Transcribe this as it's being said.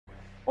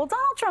Well,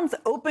 Donald Trump's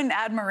open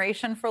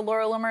admiration for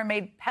Laura Loomer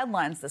made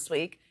headlines this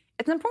week.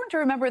 It's important to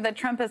remember that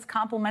Trump has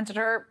complimented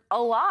her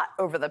a lot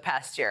over the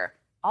past year,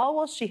 all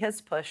while she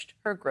has pushed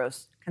her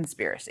gross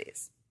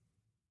conspiracies.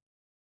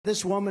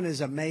 This woman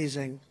is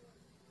amazing.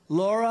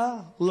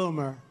 Laura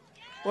Loomer.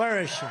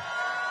 Where is she?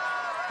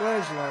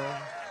 Where's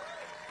Laura?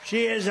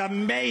 She is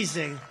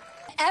amazing.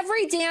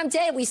 Every damn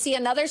day we see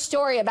another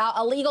story about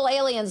illegal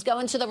aliens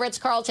going to the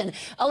Ritz-Carlton,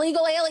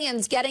 illegal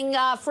aliens getting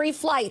free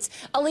flights,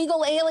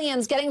 illegal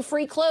aliens getting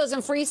free clothes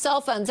and free cell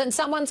phones, and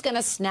someone's going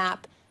to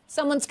snap.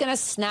 Someone's going to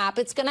snap.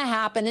 It's going to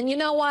happen. And you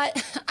know what?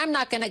 I'm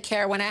not going to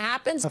care when it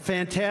happens. A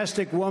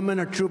fantastic woman,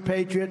 a true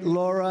patriot,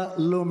 Laura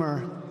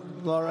Loomer.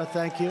 Laura,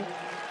 thank you.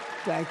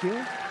 Thank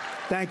you.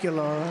 Thank you,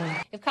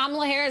 Laura. If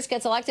Kamala Harris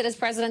gets elected as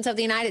president of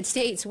the United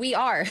States, we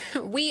are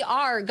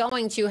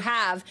going to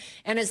have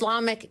an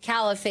Islamic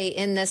caliphate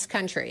in this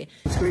country.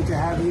 It's great to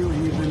have you,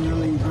 and you've been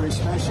really very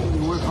special.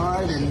 You work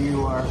hard, and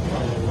you are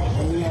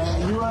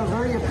a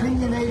very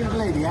opinionated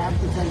lady. I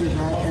have to tell you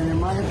that, and in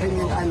my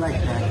opinion, I like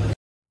that.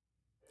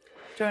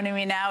 Joining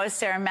me now is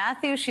Sarah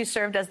Matthews. She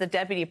served as the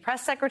deputy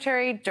press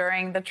secretary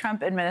during the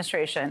Trump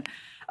administration.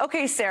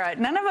 Okay, Sarah,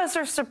 none of us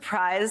are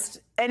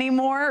surprised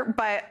anymore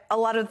by a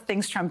lot of the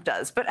things Trump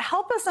does, but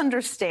help us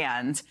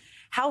understand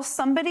how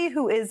somebody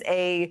who is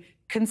a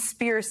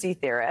conspiracy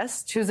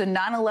theorist, who's a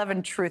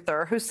 9/11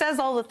 truther, who says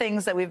all the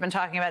things that we've been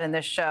talking about in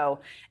this show,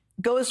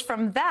 goes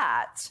from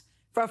that,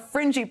 for a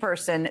fringy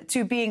person,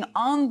 to being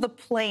on the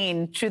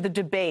plane to the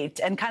debate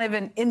and kind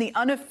of in the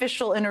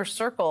unofficial inner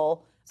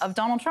circle of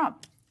Donald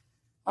Trump.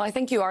 Well, I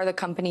think you are the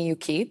company you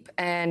keep,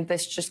 and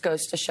this just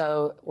goes to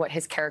show what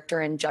his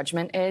character and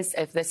judgment is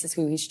if this is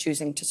who he's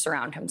choosing to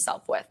surround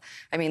himself with.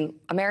 I mean,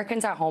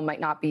 Americans at home might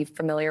not be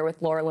familiar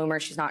with Laura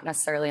Loomer. She's not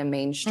necessarily a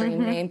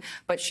mainstream name,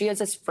 but she is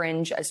as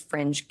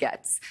fringe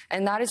gets.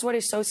 And that is what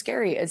is so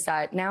scary, is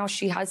that now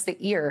she has the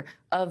ear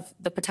of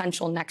the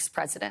potential next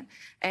president.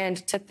 And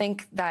to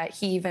think that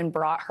he even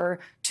brought her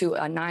to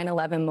a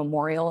 9/11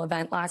 memorial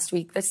event last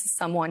week, this is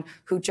someone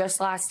who just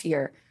last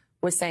year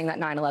was saying that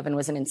 9/11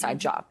 was an inside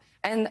job.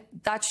 And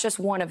that's just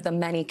one of the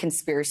many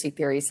conspiracy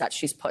theories that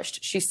she's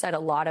pushed. She said a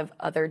lot of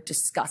other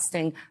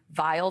disgusting,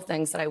 vile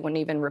things that I wouldn't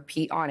even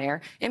repeat on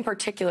air, in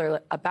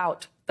particular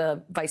about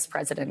the Vice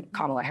President,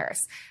 Kamala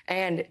Harris.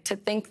 And to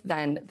think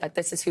then that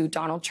this is who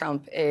Donald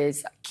Trump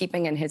is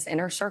keeping in his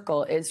inner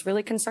circle is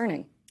really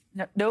concerning.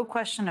 No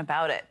question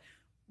about it.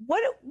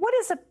 What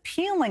is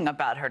appealing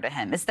about her to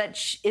him? Is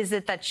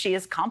it that she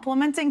is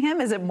complimenting him?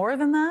 Is it more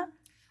than that?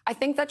 I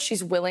think that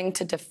she's willing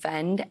to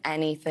defend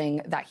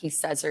anything that he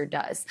says or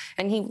does.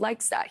 And he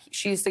likes that.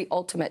 She's the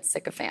ultimate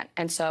sycophant.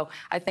 And so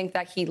I think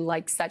that he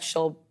likes that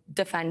she'll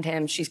defend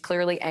him. She's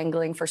clearly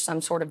angling for some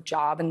sort of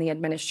job in the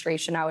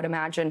administration, I would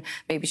imagine.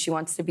 Maybe she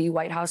wants to be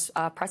White House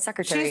press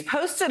secretary. She's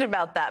posted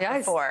about that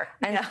before.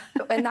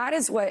 And that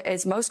is what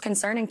is most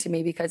concerning to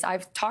me, because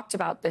I've talked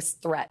about this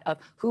threat of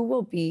who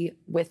will be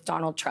with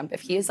Donald Trump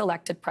if he is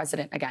elected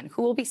president again,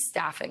 who will be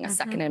staffing a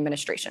second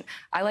administration.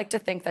 I like to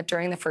think that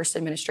during the first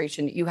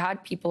administration, you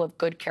had people of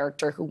good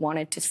character who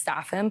wanted to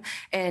staff him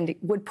and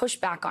would push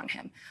back on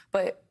him.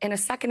 But in a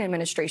second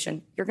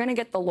administration, you're going to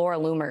get the Laura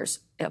Loomers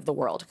of the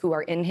world who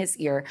are in his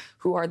ear,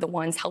 who are the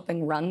ones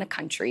helping run the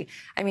country.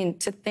 I mean,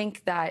 to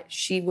think that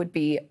she would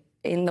be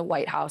in the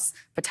White House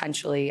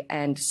potentially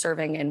and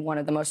serving in one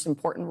of the most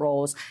important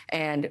roles,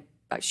 and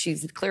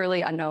she's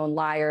clearly a known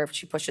liar.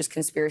 She pushes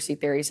conspiracy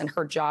theories, and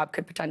her job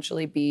could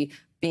potentially be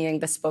being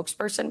the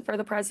spokesperson for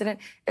the president.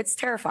 It's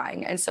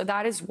terrifying. And so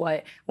that is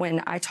what,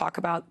 when I talk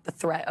about the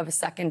threat of a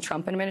second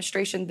Trump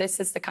administration, this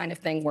is the kind of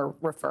thing we're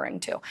referring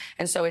to.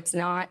 And so it's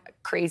not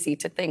crazy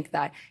to think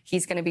that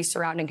he's going to be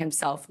surrounding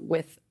himself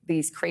with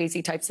these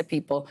crazy types of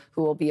people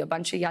who will be a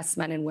bunch of yes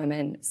men and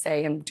women,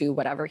 say and do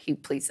whatever he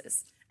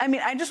pleases. I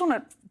mean, I just want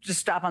to just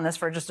stop on this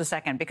for just a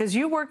second, because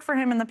you worked for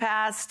him in the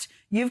past.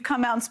 You've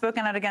come out and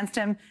spoken out against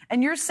him.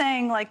 And you're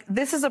saying, like,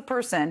 this is a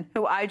person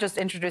who I just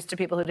introduced to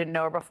people who didn't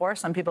know her before.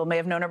 Some people may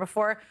have known her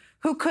before,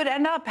 who could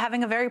end up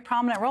having a very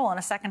prominent role in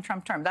a second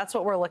Trump term. That's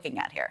what we're looking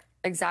at here.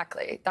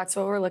 Exactly. That's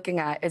what we're looking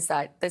at, is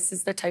that this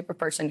is the type of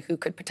person who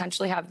could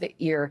potentially have the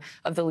ear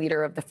of the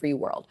leader of the free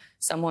world,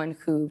 someone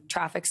who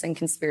traffics in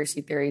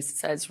conspiracy theories,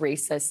 says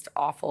racist,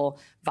 awful,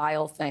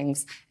 vile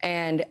things.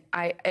 And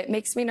it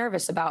makes me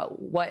nervous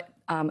about what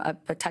a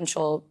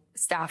potential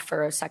staff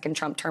for a second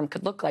Trump term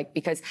could look like,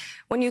 because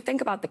when you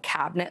think about the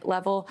cabinet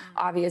level,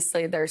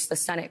 obviously there's the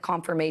Senate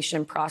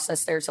confirmation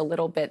process. There's a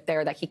little bit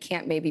there that he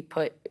can't maybe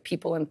put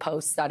people in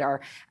posts that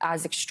are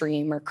as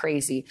extreme or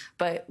crazy.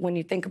 But when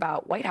you think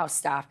about White House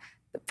staff,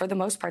 for the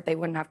most part, they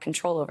wouldn't have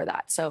control over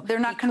that. So they're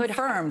not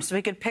confirmed, so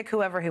he could pick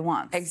whoever he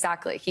wants.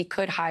 Exactly. He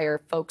could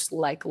hire folks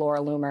like Laura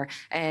Loomer,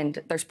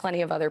 and there's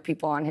plenty of other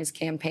people on his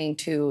campaign,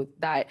 too,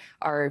 that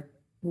are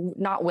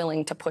not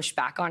willing to push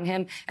back on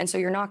him. And so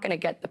you're not going to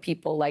get the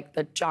people like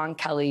the John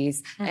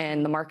Kellys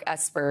and the Mark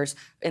Espers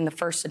in the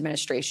first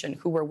administration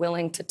who were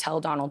willing to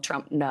tell Donald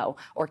Trump no,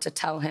 or to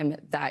tell him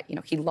that, you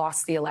know, he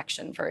lost the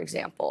election, for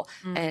example,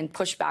 and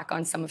push back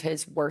on some of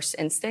his worst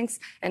instincts.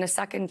 In a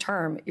second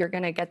term, you're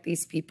going to get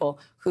these people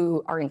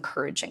who are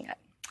encouraging it.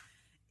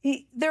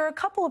 There are a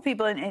couple of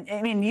people, and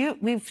I mean,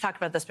 we've talked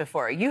about this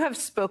before. You have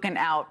spoken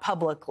out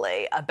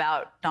publicly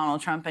about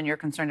Donald Trump and you're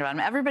concerned about him.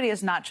 Everybody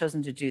has not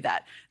chosen to do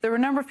that. There were a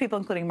number of people,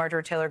 including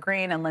Marjorie Taylor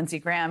Greene and Lindsey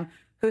Graham,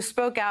 who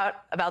spoke out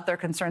about their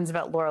concerns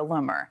about Laura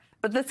Loomer.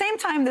 But at the same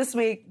time this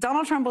week,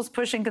 Donald Trump was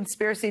pushing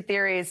conspiracy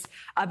theories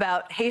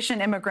about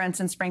Haitian immigrants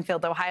in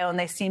Springfield, Ohio, and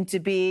they seem to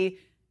be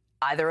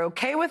either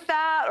okay with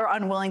that or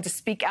unwilling to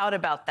speak out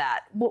about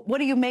that. What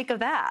do you make of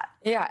that?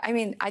 Yeah, I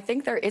mean, I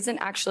think there isn't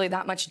actually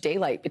that much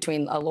daylight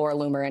between a Laura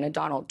Loomer and a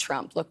Donald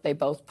Trump. Look, they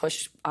both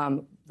push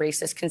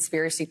racist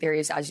conspiracy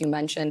theories, as you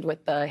mentioned,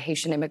 with the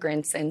Haitian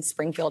immigrants in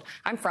Springfield.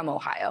 I'm from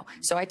Ohio,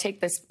 so I take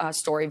this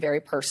story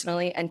very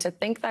personally. And to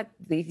think that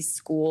these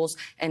schools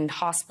and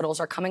hospitals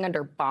are coming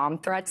under bomb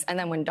threats, and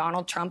then when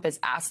Donald Trump is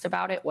asked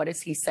about it, what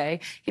does he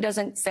say? He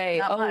doesn't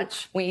say,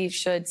 we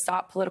should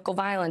stop political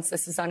violence.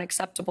 This is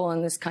unacceptable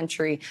in this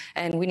country,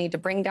 and we need to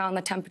bring down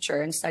the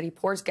temperature. Instead, he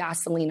pours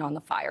gasoline on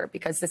the fire,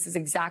 because this is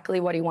exactly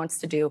what he wants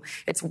to do.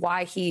 It's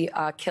why he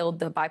killed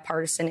the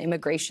bipartisan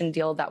immigration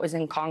deal that was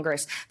in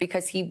Congress,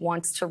 because he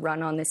wants to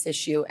run on this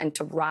issue and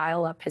to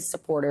rile up his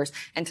supporters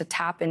and to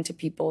tap into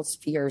people's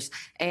fears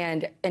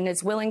and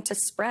is willing to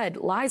spread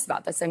lies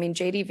about this. I mean,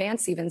 J.D.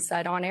 Vance even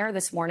said on air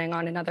this morning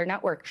on another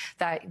network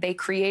that they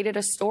created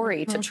a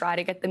story to try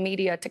to get the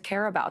media to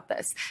care about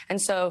this.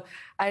 And so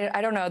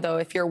I don't know, though,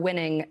 if you're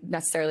winning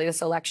necessarily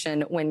this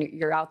election when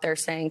you're out there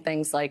saying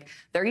things like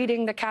they're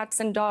eating the cats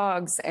and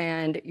dogs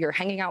and you're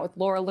hanging out with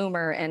Laura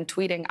Loomer and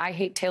tweeting, I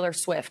hate Taylor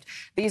Swift.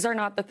 These are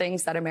not the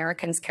things that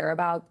Americans care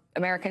about.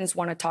 Americans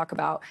want to talk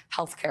about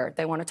health care.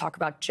 They want to talk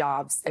about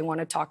jobs. They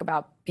want to talk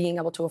about being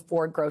able to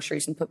afford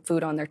groceries and put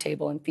food on their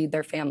table and feed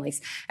their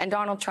families. And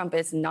Donald Trump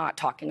is not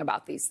talking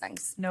about these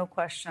things. No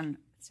question.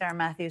 Sarah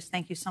Matthews,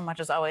 thank you so much,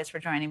 as always, for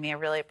joining me. I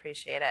really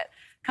appreciate it.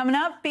 Coming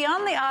up,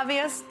 beyond the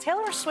obvious,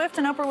 Taylor Swift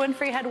and Oprah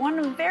Winfrey had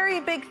one very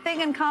big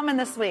thing in common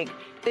this week.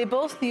 They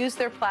both used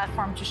their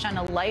platform to shine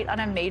a light on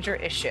a major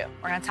issue.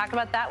 We're going to talk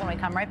about that when we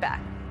come right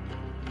back.